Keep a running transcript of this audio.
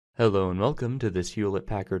Hello and welcome to this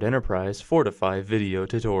Hewlett-Packard Enterprise Fortify video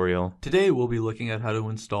tutorial. Today we'll be looking at how to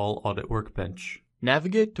install Audit Workbench.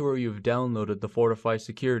 Navigate to where you've downloaded the Fortify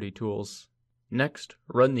security tools. Next,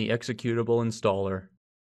 run the executable installer.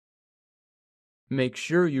 Make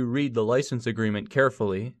sure you read the license agreement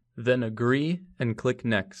carefully, then agree and click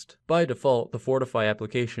Next. By default, the Fortify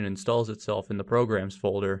application installs itself in the Programs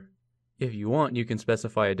folder. If you want, you can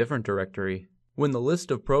specify a different directory. When the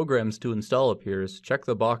list of programs to install appears, check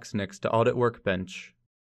the box next to Audit Workbench.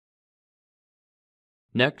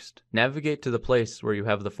 Next, navigate to the place where you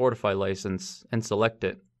have the Fortify license and select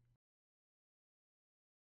it.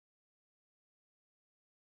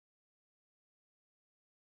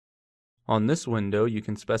 On this window, you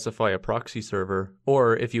can specify a proxy server,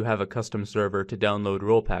 or if you have a custom server to download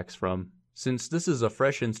role packs from. Since this is a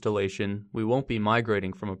fresh installation, we won't be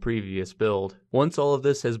migrating from a previous build. Once all of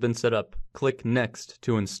this has been set up, click Next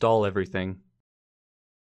to install everything.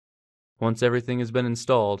 Once everything has been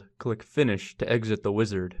installed, click Finish to exit the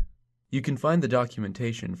wizard. You can find the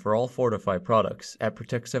documentation for all Fortify products at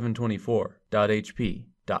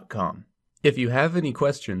protect724.hp.com. If you have any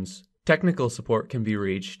questions, technical support can be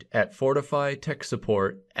reached at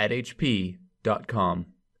fortifytechsupport@hp.com.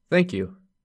 Thank you.